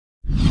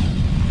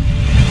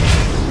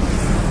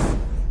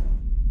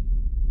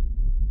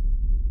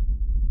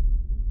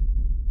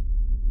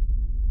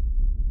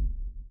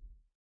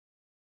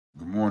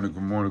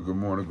morning, good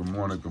morning, good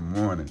morning, good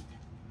morning.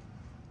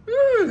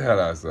 It's hot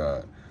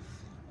outside.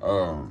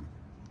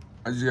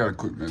 I just got a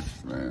quick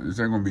message, man. This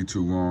ain't gonna be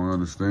too long. I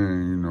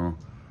understand, you know.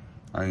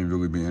 I ain't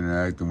really been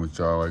interacting with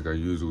y'all like I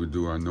usually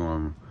do. I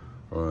know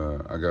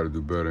I gotta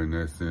do better in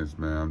that sense,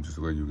 man. I'm just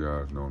letting you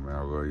guys know, man.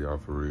 I love y'all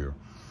for real.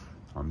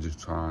 I'm just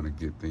trying to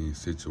get things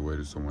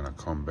situated so when I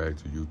come back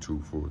to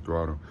YouTube full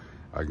throttle,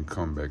 I can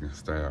come back in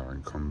style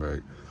and come back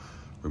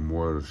with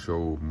more to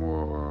show,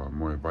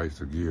 more advice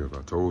to give.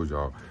 I told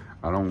y'all,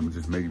 I don't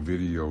just make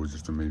videos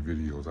just to make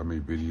videos. I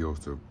make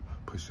videos to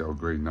push out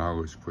great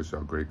knowledge, push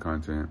out great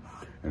content.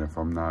 And if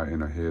I'm not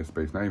in a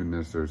headspace, not even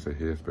necessarily say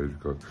headspace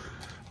because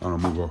I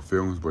don't move off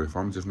feelings, but if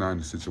I'm just not in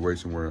a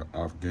situation where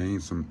I've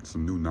gained some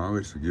new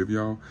knowledge to give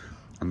y'all,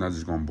 I'm not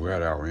just gonna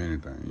blat out or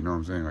anything. You know what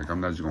I'm saying? Like,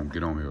 I'm not just gonna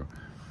get on here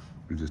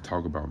and just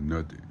talk about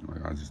nothing.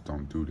 Like, I just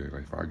don't do that.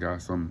 Like, if I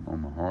got something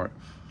on my heart,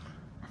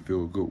 I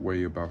feel a good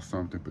way about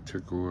something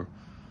particular,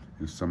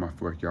 and something I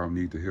feel like y'all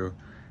need to hear,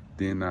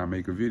 then I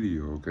make a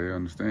video, okay?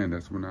 Understand?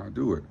 That's when I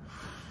do it.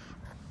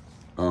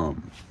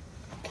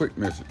 Quick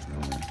message,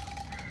 man.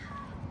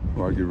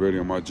 Before I get ready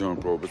on my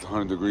jump rope, it's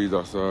 100 degrees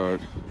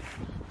outside,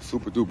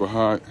 super duper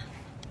hot,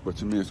 but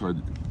to me it's like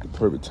the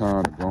perfect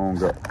time to go on,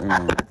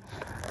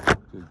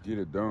 just get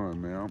it done,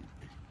 man.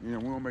 You know,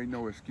 we don't make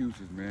no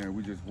excuses, man.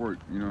 We just work,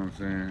 you know what I'm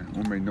saying? We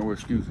don't make no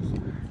excuses.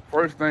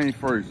 First thing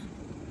first,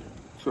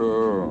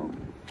 so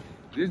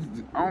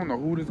I don't know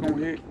who this gonna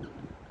hit.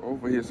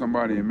 Overhear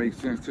somebody and make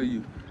sense to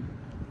you.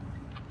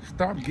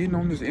 Stop getting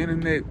on this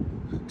internet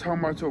talking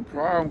about your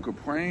problem,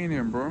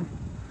 complaining, bro.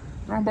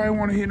 Nobody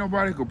want to hear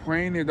nobody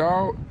complaining,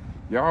 dog.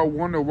 Y'all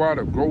wonder why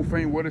the growth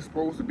ain't what it's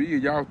supposed to be.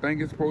 Y'all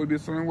think it's supposed to be a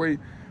certain way.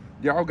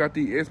 Y'all got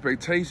these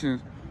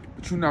expectations,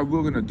 but you're not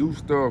willing to do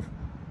stuff.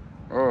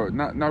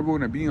 Not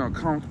willing to be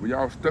uncomfortable.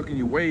 Y'all stuck in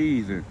your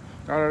ways and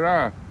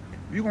da-da-da.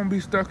 If you're going to be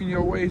stuck in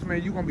your ways,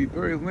 man, you're going to be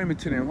very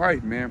limited in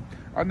life, man.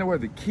 I know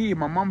as a kid,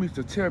 my mom used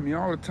to tell me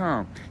all the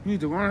time, you need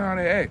to learn how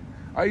to act.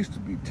 I used to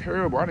be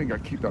terrible. I didn't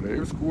got kicked out of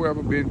every school I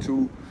ever been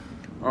to.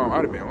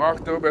 I'd have been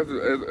locked up as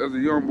a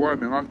young boy. I'd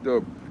been locked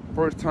up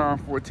first time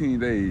 14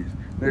 days,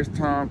 next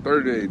time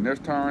 30 days,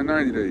 next time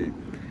 90 days.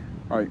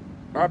 Like,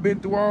 I've been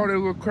through all that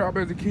little crap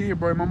as a kid,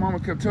 bro. My mama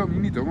kept telling me,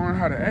 you need to learn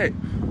how to act.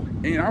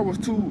 And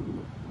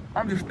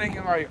I'm just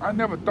thinking, like, I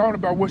never thought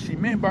about what she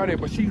meant by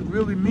that, but she's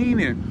really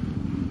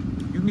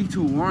meaning you need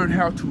to learn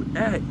how to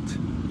act,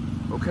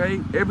 okay?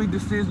 Every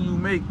decision you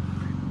make,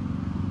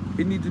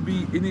 it needs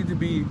to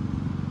be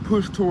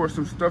pushed towards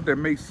some stuff that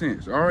makes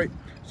sense, all right?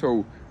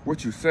 So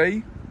what you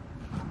say,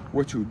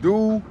 what you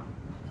do,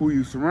 who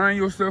you surround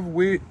yourself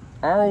with,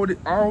 all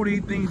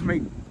these things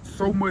make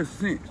so much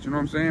sense, you know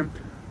what I'm saying?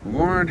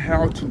 Learn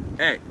how to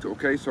act,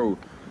 okay? So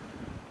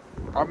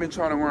I've been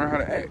trying to learn how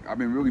to act. I've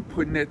been really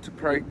putting that to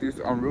practice.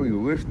 I'm really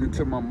listening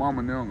to my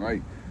mama now.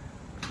 Like,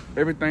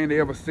 everything they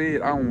ever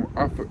said, I don't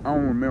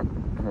remember.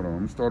 Hold on,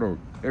 let me start over.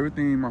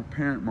 Everything my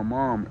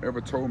mom ever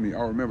told me,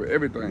 I remember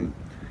everything.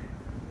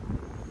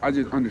 I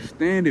just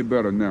understand it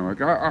better now.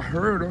 Like, I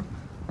heard her.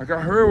 Like,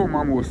 I heard what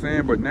mama was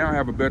saying, but now I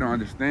have a better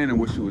understanding of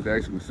what she was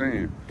actually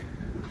saying.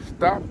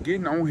 Stop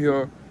getting on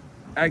here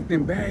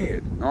acting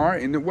bad, all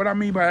right? And what I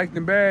mean by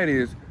acting bad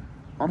is,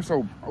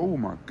 oh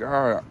my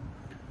God.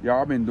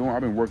 Y'all, I've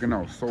been working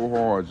out so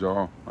hard,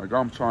 y'all. Like,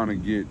 I'm trying to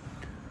get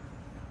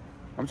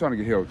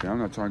healthy. I'm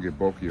not trying to get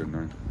bulky or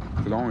nothing.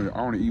 Because I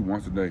only eat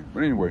once a day.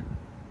 But anyway,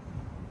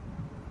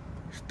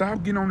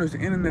 stop getting on this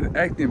internet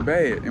acting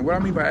bad. And what I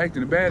mean by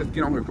acting bad is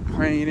get on here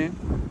complaining,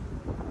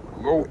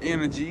 low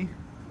energy,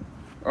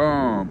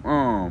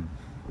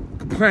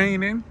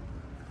 complaining,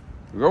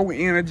 low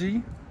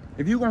energy.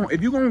 If you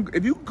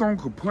gonna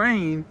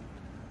complain,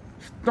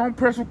 don't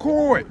press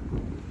record.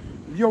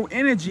 If your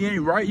energy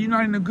ain't right, you're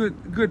not in a good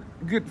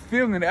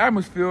feeling in the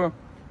atmosphere,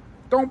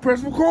 don't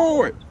press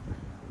record.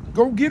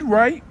 Go get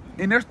right,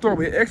 and let's start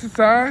with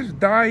exercise,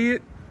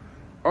 diet,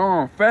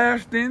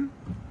 fasting,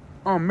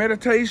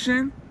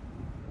 meditation,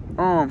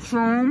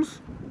 shrooms,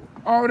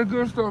 all the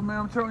good stuff, man.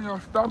 I'm telling y'all,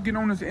 stop getting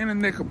on this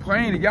internet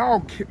complaining.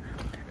 Y'all,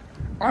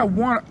 I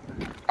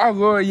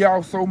love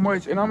y'all so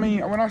much, and I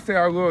mean, when I say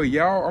I love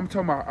y'all, I'm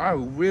talking about I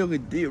really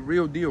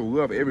real deal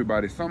love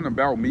everybody. Something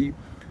about me,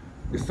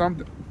 it's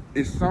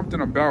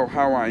something about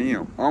how I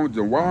am. I don't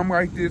know why I'm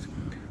like this,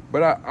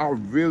 but I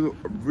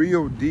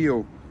real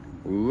deal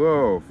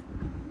love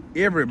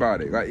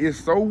everybody. Like, it's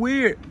so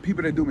weird.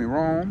 People that do me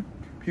wrong,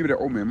 people that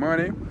owe me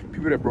money,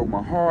 people that broke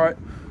my heart,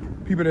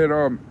 people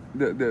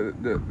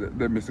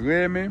that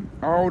misled me,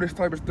 all this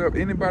type of stuff.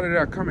 Anybody that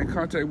I come in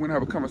contact with and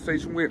have a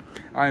conversation with,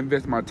 I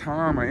invest my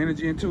time, my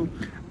energy into.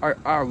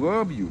 I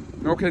love you.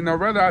 Okay, now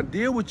whether I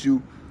deal with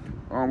you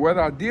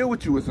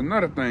is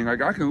another thing.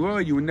 Like, I can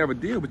love you and never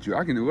deal with you.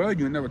 I can love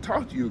you and never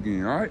talk to you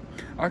again, all right?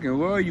 I can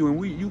love you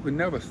and you can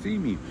never see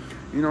me.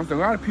 You know, so a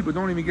lot of people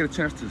don't even get a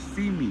chance to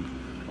see me,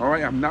 all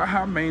right? I'm not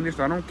high maintenance.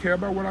 I don't care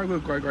about what I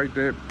look like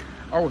that.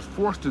 I was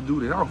forced to do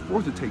this. I was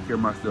forced to take care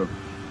of myself.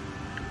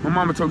 My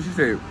mama told me, she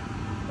said,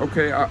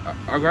 okay,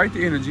 I like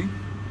the energy.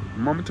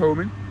 My mama told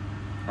me,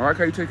 I like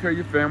how you take care of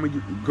your family.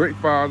 You're a great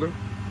father.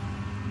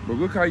 But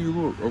look how you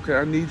look, okay?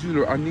 I need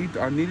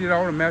it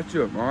all to match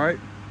up, all right?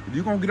 If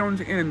you're gonna get on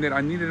the internet,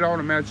 I need it all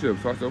to match up.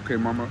 So I said, okay,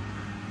 mama,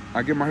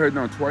 I get my hair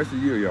done twice a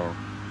year, y'all.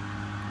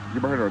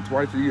 Get my hair done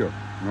twice a year,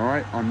 all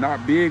right? I'm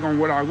not big on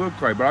what I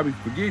look like, but I be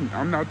forgetting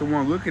I'm not the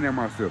one looking at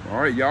myself, all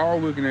right? Y'all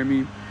looking at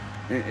me,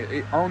 and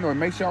I don't know, it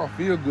makes y'all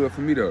feel good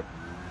for me to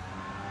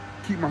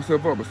keep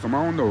myself up or something,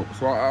 I don't know.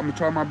 So I'm gonna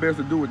try my best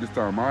to do it this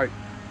time, all right?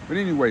 But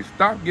anyway,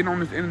 stop getting on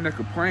this internet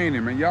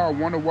complaining, man. Y'all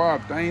wonder why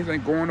things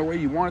ain't going the way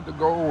you want it to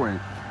go, and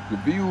the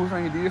views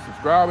ain't there,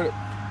 subscribe it.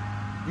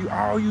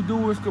 All you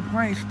do is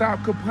complain.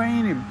 Stop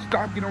complaining.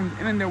 Stop getting on the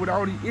internet with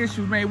all these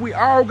issues, man. We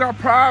all got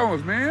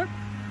problems, man.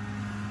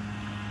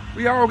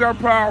 We all got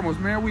problems,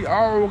 man. We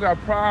all got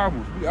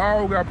problems. We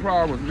all got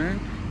problems, man.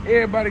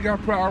 Everybody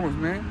got problems,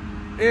 man.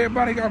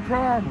 Everybody got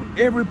problems.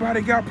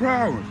 Everybody got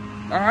problems.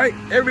 All right?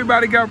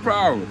 Everybody got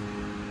problems.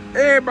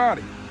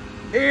 Everybody.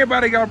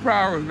 Everybody got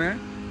problems, man.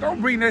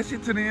 Don't bring that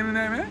shit to the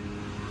internet, man.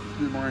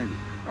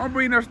 Don't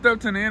bring that stuff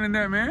to the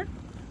internet, man.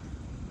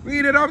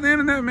 Read it off the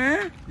internet,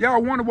 man.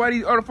 Y'all wonder why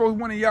these other folks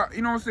want to, y'all,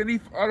 you know what I'm saying? These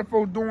other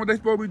folks doing what they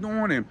supposed to be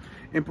doing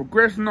and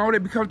progressing all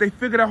that because they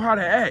figured out how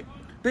to act.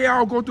 They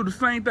all go through the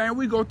same thing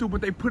we go through,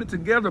 but they put it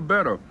together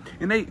better.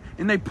 And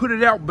they put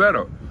it out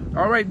better.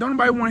 All right? Don't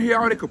nobody want to hear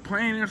all that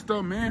complaining and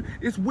stuff, man.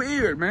 It's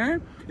weird,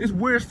 man. It's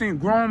weird seeing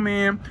grown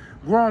men,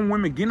 grown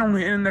women getting on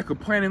the internet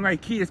complaining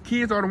like kids.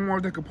 Kids are the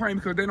ones that complain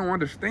because they don't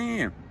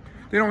understand.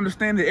 They don't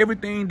understand that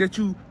everything that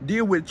you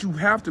deal with, you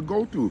have to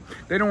go through.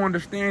 They don't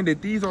understand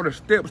that these are the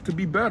steps to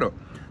be better.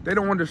 They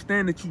don't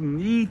understand that you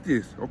need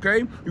this,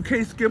 okay? You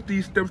can't skip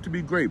these steps to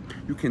be great.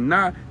 You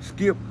cannot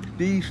skip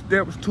these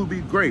steps to be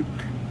great.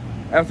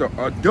 As an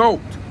adult,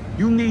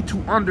 you need to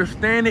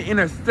understand it and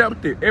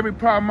accept it. Every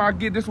problem I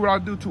get, this is what I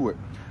do to it.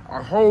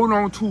 I hold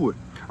on to it.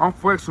 I'm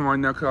flexing right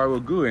now because I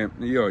look good.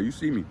 And, yeah, you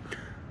see me.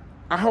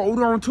 I hold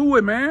on to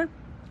it, man.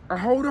 I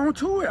hold on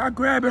to it. I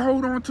grab it,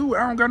 hold on to it.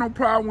 I don't got no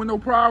problem with no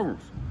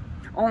problems.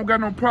 I don't got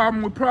no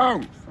problem with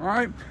problems, all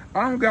right?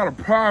 I don't got a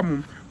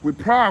problem with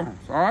problems,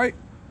 all right?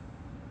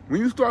 When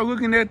you start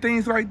looking at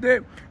things like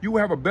that, you will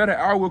have a better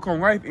outlook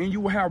on life and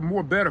you will have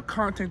more better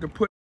content to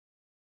put